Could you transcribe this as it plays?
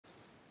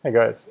Hey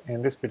guys,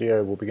 in this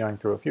video we'll be going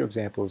through a few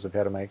examples of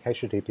how to make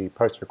HTTP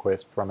post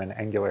requests from an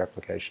Angular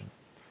application.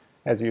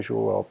 As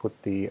usual, I'll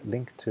put the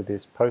link to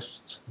this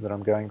post that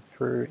I'm going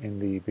through in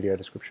the video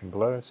description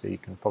below so you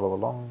can follow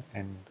along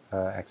and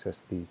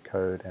access the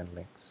code and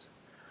links.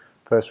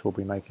 First, we'll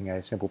be making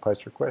a simple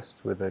post request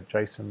with a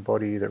JSON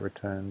body that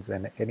returns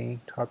an any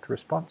typed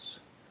response.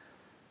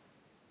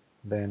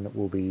 Then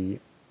we'll be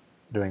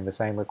doing the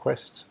same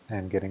request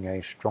and getting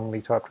a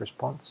strongly typed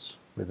response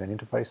with an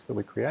interface that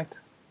we create.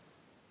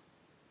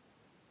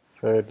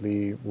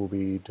 Thirdly, we'll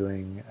be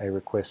doing a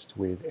request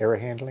with error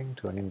handling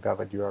to an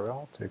invalid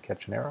URL to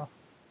catch an error.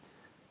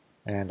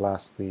 And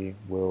lastly,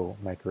 we'll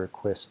make a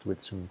request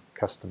with some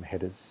custom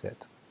headers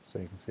set, so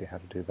you can see how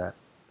to do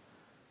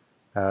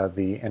that.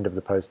 The end of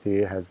the post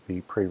here has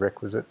the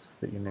prerequisites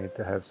that you need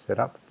to have set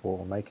up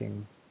for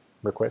making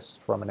requests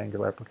from an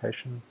Angular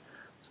application,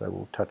 so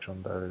we'll touch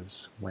on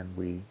those when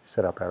we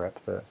set up our app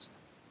first.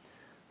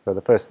 So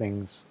the first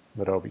things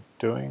that I'll be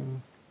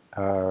doing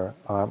I'm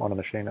on a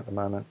machine at the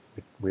moment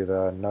with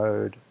a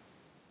Node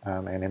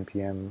and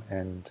NPM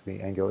and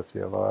the Angular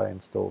CLI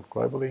installed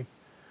globally.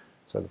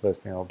 So the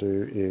first thing I'll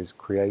do is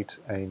create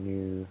a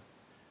new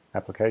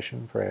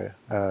application for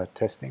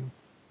testing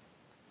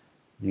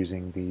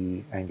using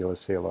the Angular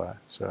CLI.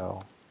 So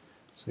I'll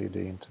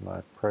cd into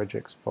my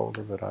projects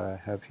folder that I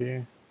have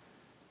here,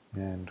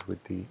 and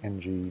with the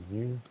ng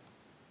new,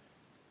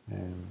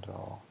 and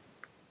I'll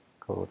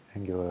call it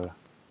Angular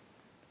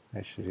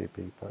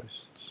HTTP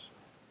posts.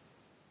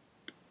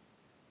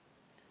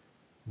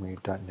 We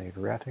don't need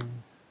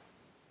routing.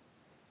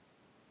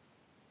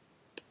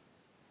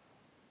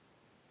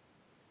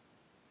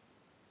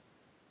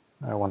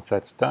 Once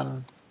that's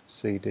done,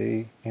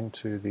 cd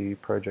into the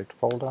project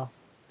folder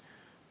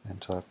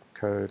and type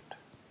code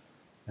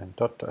and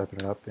dot to open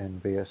it up in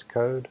VS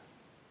Code,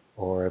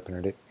 or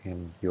open it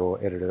in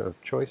your editor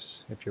of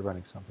choice if you're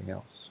running something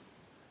else.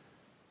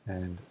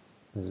 And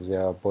this is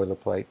our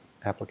boilerplate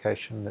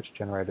application that's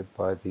generated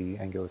by the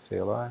Angular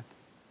CLI.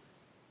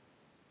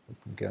 We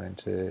can go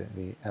into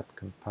the app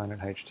component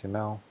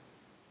HTML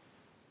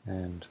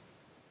and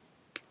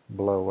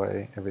blow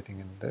away everything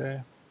in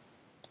there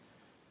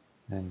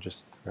and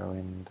just throw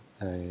in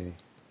a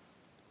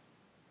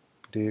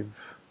div,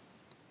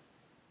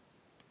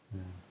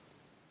 and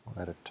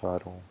we'll add a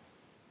title,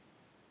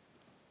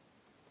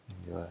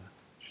 Angular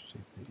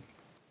HTTP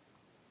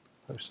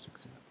post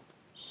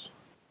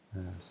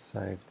examples.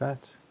 Save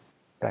that,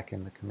 back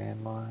in the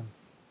command line,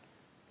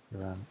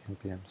 run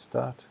npm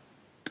start.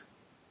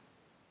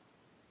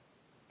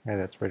 Okay,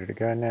 that's ready to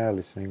go now,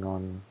 listening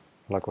on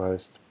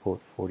localhost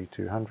port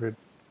 4200.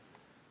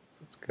 So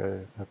let's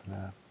go open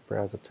a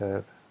browser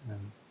tab and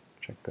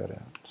check that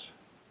out.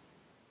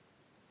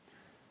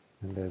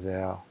 And there's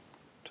our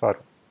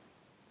title.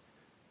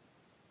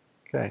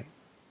 Okay,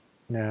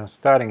 now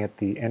starting at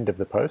the end of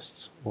the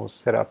post, we'll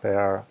set up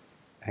our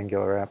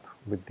Angular app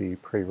with the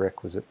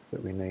prerequisites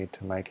that we need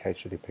to make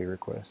HTTP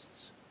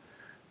requests.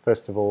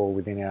 First of all,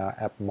 within our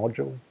app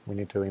module, we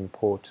need to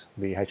import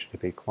the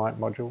HTTP client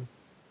module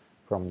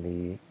from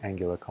the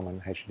Angular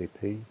Common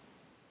HTTP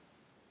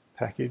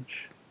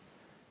package,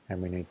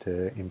 and we need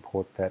to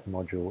import that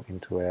module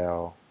into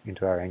our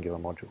Angular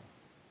module.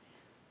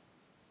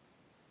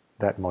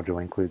 That module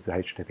includes the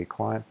HTTP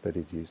client that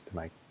is used to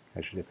make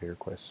HTTP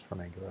requests from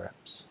Angular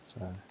apps.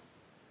 So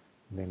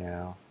within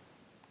our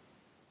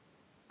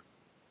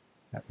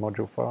app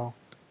module file,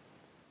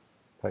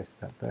 paste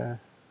that there,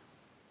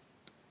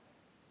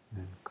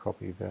 and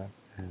copy that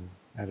and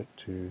add it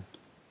to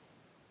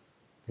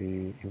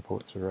the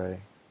imports array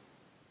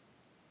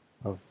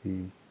of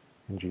the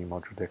ng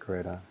module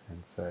decorator and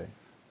save.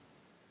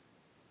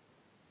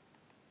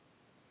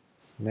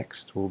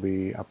 Next, we'll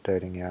be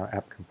updating our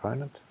app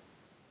component.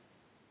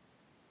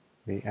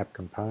 The app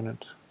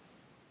component,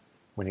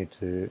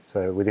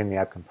 so within the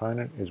app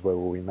component is where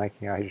we'll be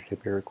making our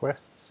HTTP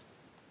requests.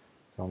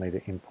 So I'll need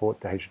to import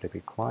the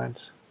HTTP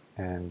client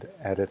and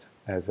add it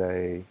as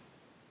a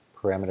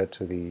parameter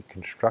to the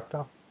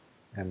constructor,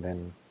 and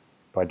then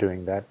by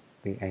doing that,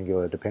 the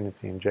Angular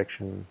dependency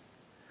injection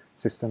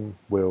system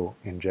will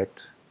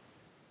inject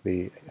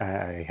the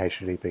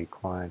HTTP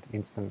client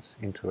instance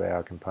into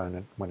our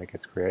component when it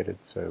gets created,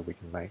 so we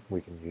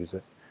can use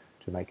it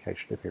to make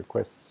HTTP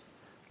requests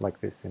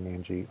like this in the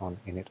ng on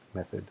init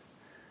method.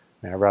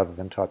 Now, rather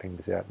than typing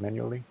this out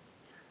manually,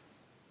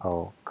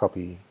 I'll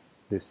copy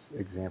this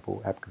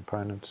example app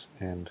component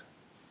and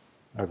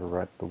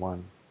overwrite the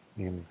one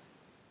in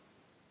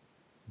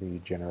the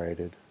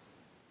generated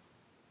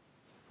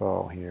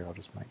file here. I'll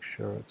just make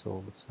sure it's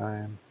all the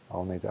same.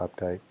 I'll need to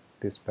update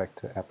this back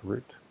to app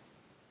root.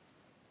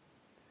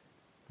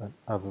 But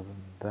other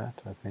than that,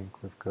 I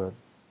think we've got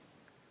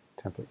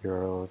template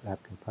URL as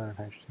app component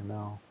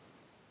HTML,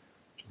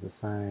 which is the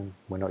same.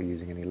 We're not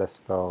using any less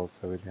styles,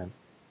 so we don't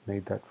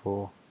need that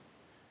for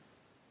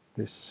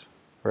this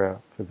for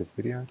this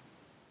video.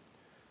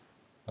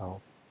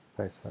 I'll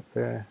paste that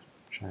there,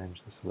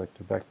 change the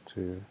selector back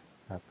to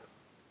app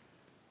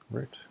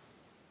root,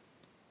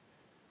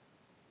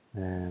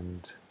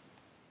 and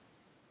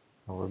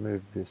I'll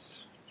remove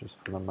this just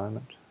for the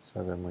moment,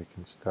 so then we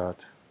can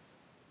start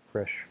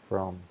fresh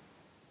from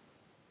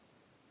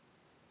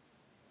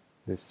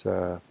this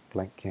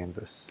blank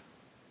canvas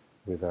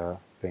with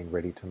being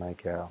ready to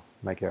make our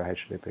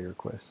HTTP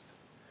request.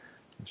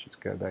 Let's just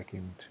go back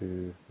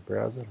into the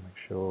browser to make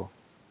sure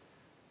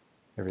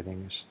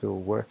everything is still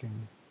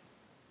working.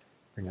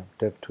 Bring up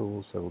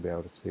DevTools so we'll be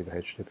able to see the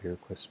HTTP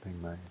requests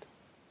being made.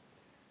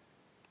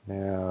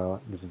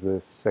 Now, this is the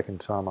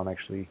second time I'm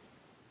actually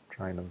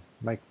trying to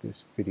make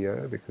this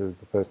video, because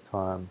the first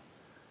time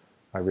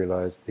I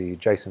realized the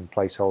JSON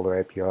placeholder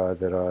API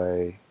that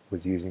I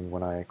was using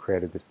when I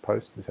created this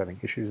post is having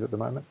issues at the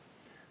moment.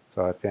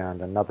 So I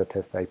found another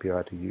test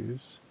API to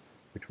use,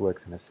 which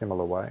works in a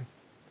similar way,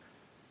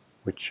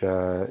 which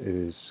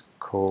is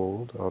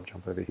called, I'll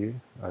jump over here,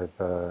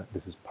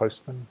 this is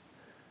Postman.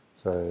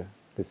 So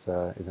this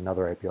is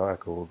another API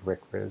called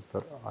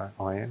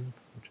recres.in,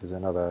 which is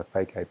another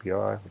fake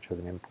API, which has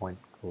an endpoint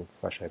called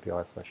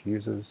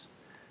 /API/users,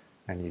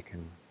 and you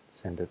can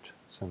send it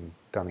some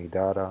dummy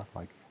data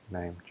like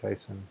name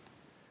JSON,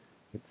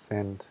 hit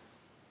send,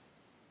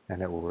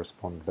 and it will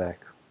respond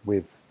back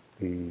with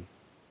the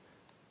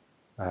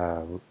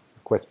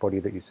request body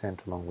that you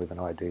sent, along with an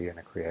ID and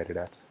a created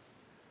at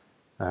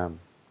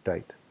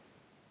date.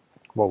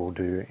 What we'll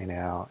do in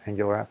our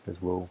Angular app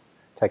is we'll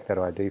take that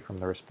ID from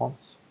the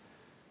response,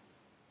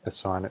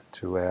 assign it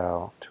to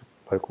our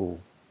local,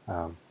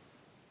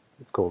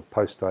 it's called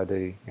post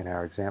ID in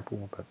our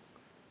example, but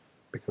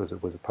because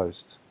it was a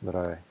post that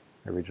I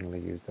originally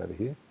used over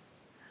here,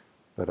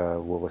 but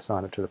we'll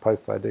assign it to the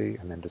post ID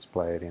and then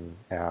display it in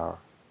our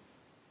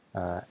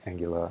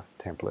Angular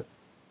template.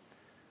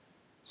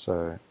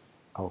 So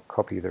I'll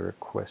copy the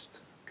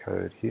request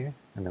code here,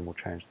 and then we'll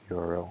change the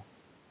URL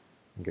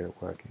and get it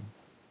working.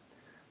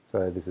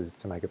 So this is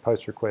to make a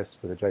post request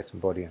with a JSON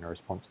body and a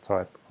response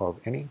type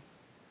of any.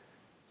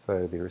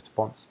 So the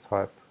response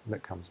type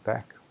that comes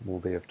back will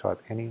be of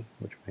type any,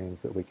 which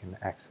means that we can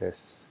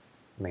access,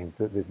 means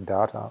that this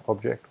data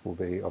object will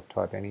be of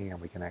type any,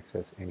 and we can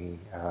access any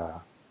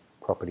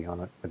property on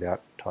it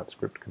without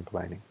TypeScript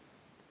complaining.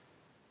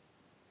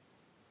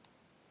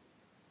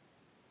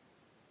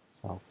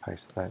 So I'll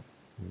paste that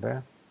in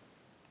there,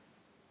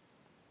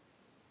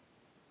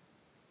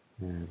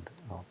 and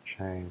I'll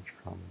change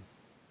from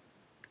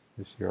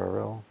this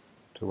URL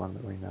to one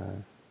that we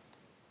know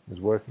is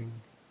working.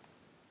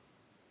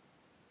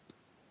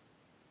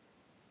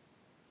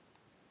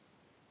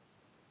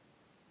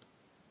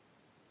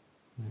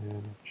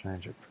 And I'll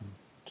change it from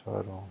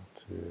title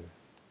to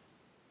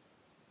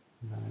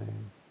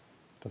name.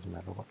 Doesn't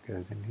matter what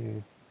goes in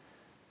here.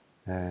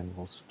 And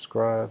we'll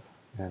subscribe.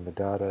 And the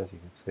data, as you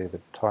can see, the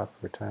type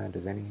returned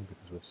is any,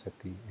 because we've set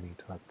the any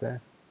type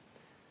there.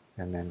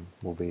 And then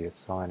we'll be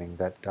assigning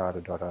that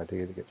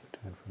data.id that gets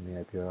returned from the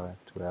API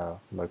to our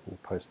local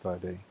post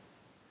ID.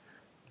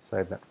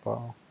 Save that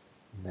file,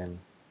 and then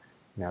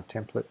in our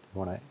template we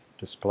want to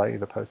display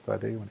the post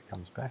ID when it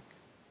comes back.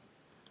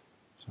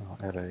 So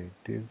I'll add a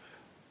div,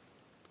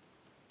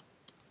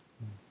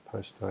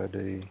 post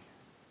ID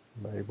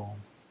label,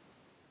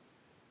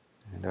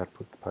 and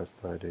output the post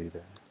ID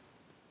there.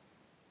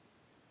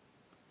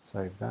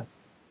 Save that,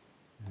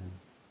 and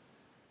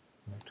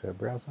back to our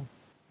browser.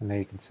 And there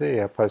you can see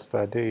our post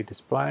ID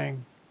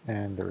displaying,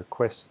 and the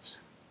request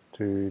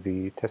to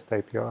the test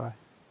API,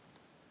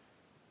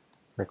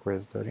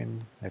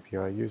 recres.in,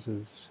 API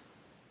users,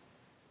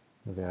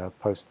 with our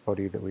post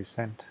body that we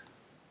sent,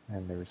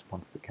 and the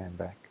response that came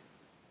back.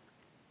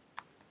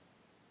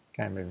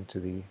 Okay, moving to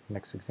the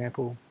next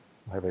example,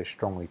 we'll have a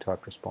strongly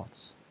typed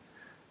response.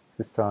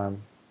 This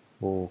time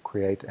we'll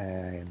create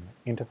an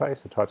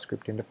interface, a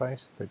TypeScript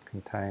interface that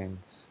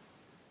contains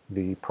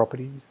the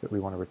properties that we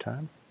want to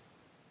return,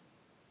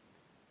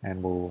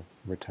 and we'll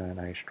return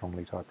a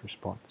strongly typed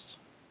response.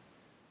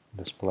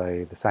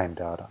 Display the same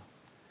data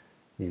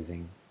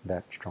using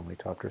that strongly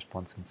typed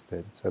response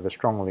instead. So the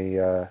strongly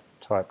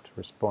typed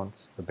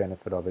response, the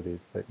benefit of it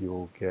is that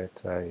you'll get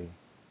a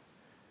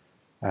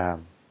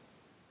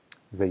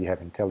is that you have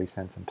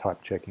IntelliSense and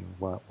type checking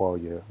while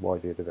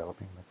you're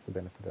developing. That's the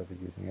benefit of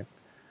using it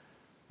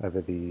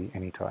over the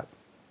any type.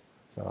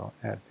 So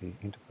I'll add the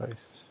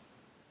interface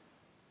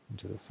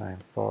into the same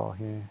file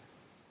here.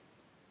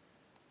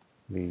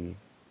 The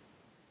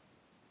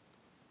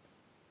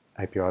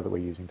API that we're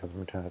using doesn't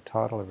return a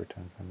title, it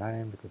returns the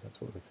name, because that's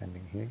what we're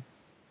sending here.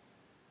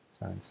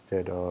 So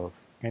instead of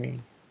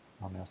any,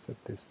 I'll now set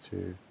this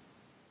to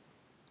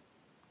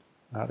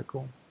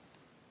article.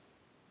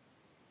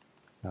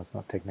 Now it's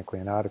not technically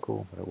an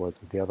article, but it was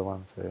with the other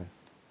one, so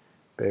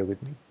bear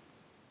with me.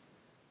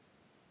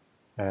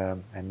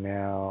 And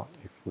now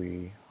if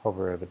we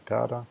hover over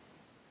data,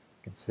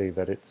 you can see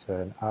that it's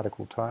an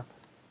article type.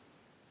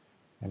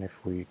 And if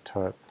we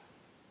type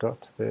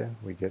dot there,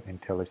 we get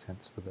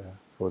IntelliSense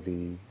for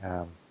the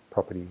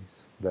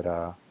properties that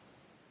are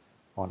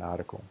on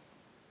article.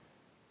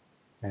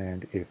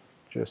 And if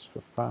just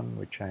for fun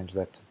we change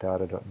that to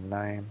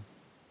data.name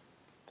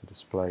to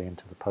display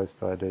into the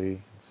post ID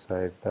and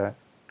save that,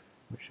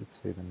 we should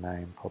see the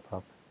name pop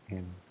up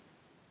in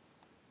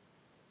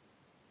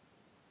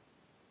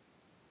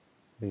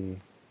the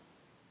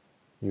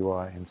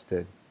UI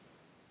instead.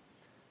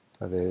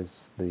 So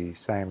there's the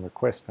same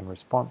request and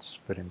response,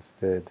 but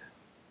instead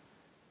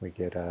we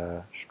get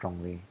a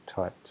strongly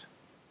typed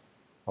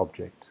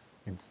object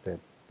instead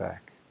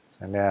back.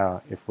 So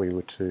now if we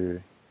were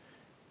to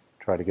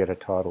try to get a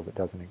title that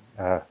doesn't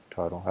a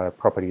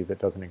property that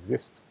doesn't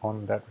exist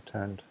on that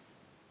returned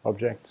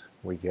object,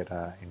 we get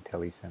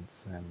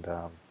IntelliSense and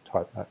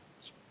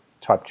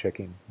type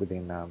checking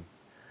within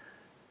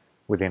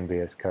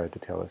VS Code to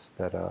tell us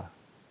that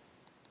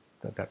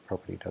that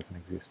property doesn't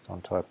exist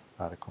on type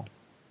article.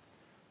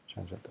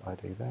 Change that to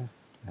ID there,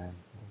 and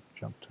we'll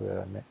jump to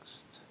our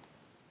next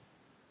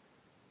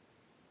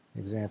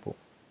example.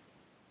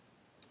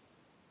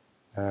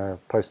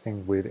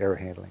 Posting with error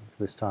handling. So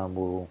this time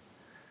we'll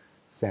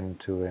send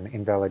to an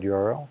invalid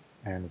URL,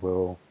 and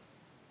we'll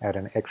add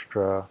an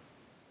extra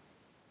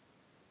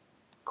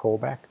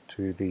callback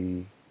to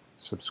the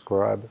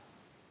subscribe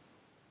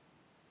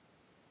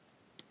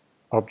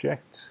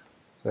object.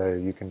 So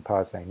you can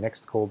pass a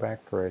next callback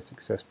for a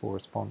successful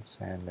response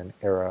and an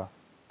error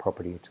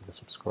property to the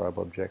subscribe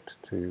object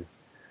to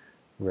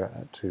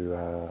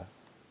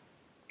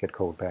get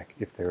called back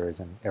if there is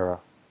an error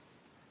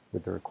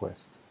with the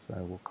request. So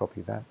we'll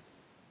copy that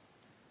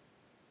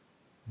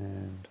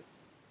and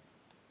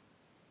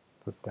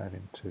put that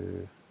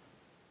into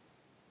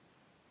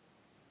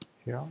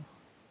here.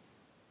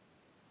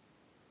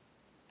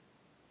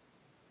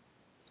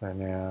 So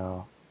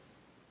now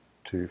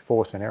to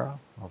force an error,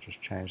 I'll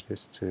just change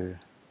this to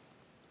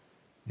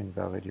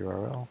invalid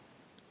URL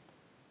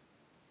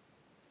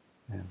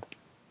and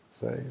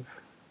save.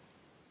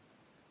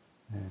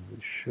 And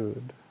we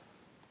should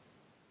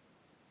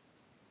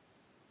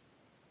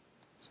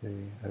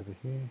see over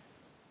here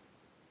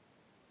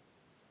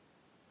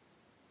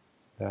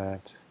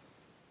that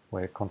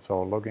we're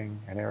console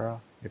logging an error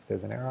if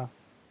there's an error.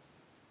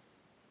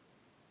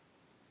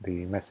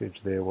 The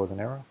message there was an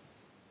error,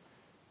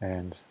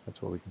 and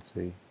that's what we can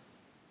see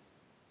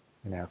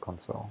in our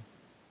console.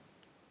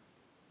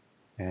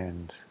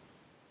 And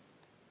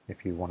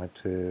if you wanted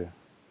to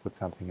put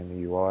something in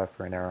the UI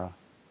for an error,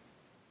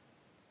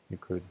 you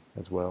could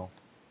as well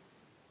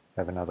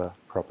have another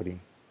property.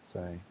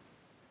 So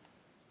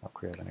I'll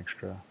create an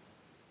extra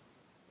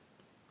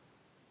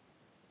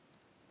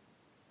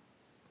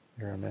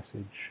error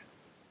message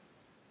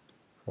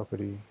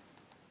property.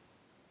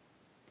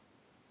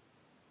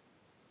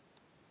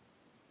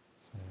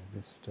 So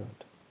this dot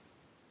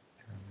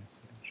error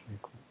message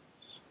equals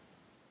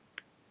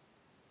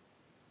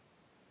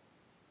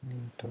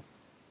dot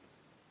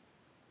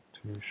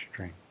to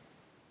string.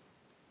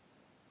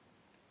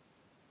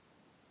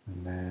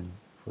 And then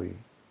if we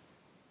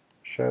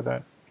show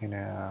that in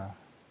our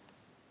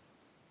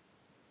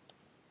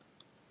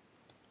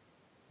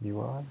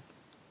UI,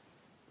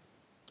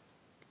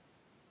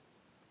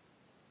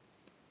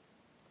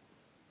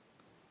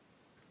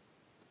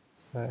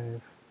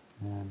 save,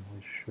 and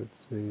we should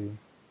see,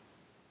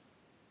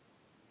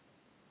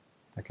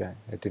 okay,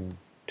 it didn't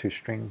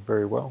toString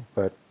very well,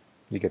 but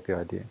you get the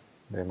idea.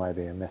 There may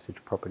be a message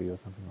property or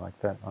something like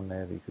that on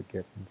there that you could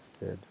get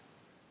instead,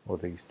 or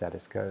the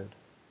status code.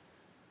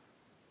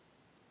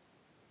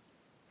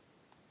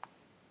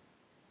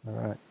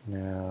 Alright,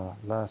 now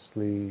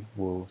lastly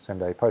we'll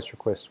send a post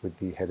request with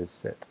the headers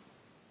set.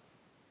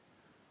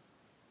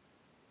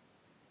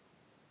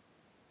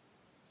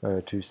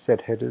 So to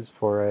set headers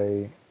for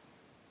a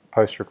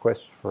post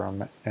request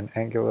from an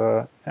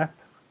Angular app,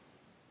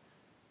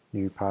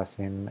 you pass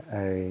in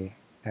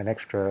an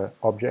extra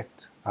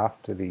object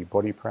after the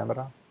body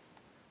parameter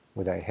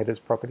with a headers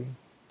property,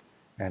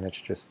 and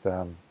it's just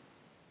a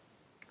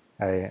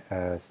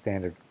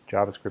standard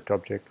JavaScript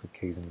object with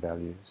keys and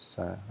values.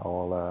 So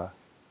I'll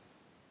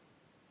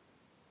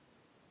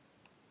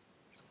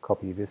just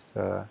copy this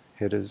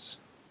headers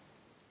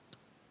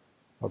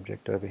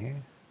object over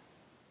here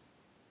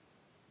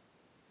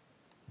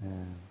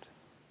and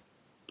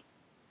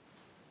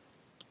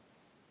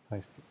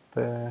paste it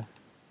there,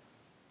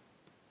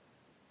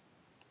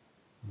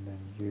 and then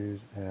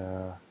use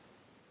our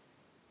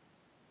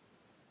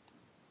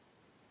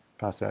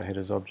pass our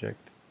headers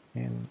object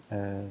in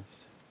as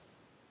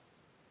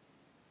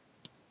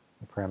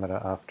a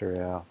parameter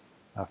after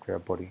our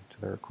body to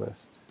the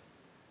request.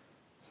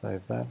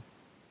 Save that,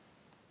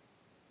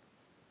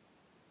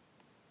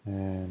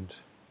 and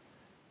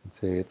you can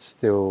see it's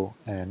still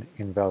an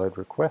invalid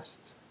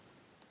request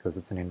because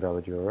it's an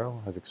invalid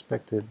URL as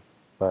expected,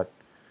 but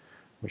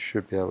we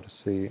should be able to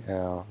see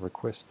our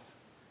request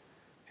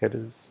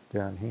headers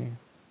down here.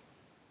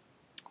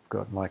 I've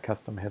got my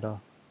custom header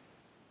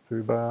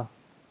foobar,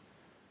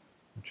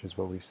 which is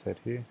what we set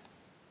here,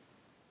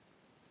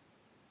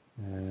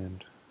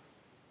 and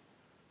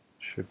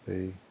should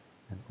be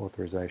an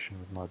authorization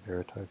with my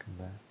bearer token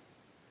there.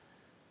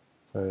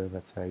 So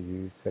that's how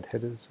you set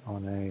headers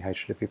on a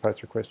HTTP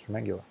post request from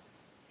Angular.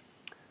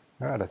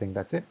 Alright, I think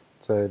that's it.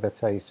 So that's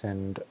how you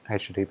send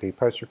HTTP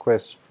post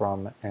requests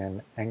from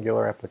an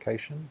Angular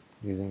application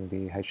using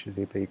the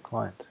HTTP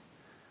client.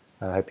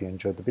 I hope you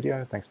enjoyed the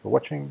video. Thanks for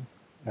watching.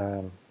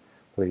 Please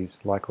Please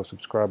like or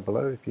subscribe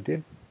below if you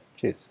did.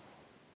 Cheers.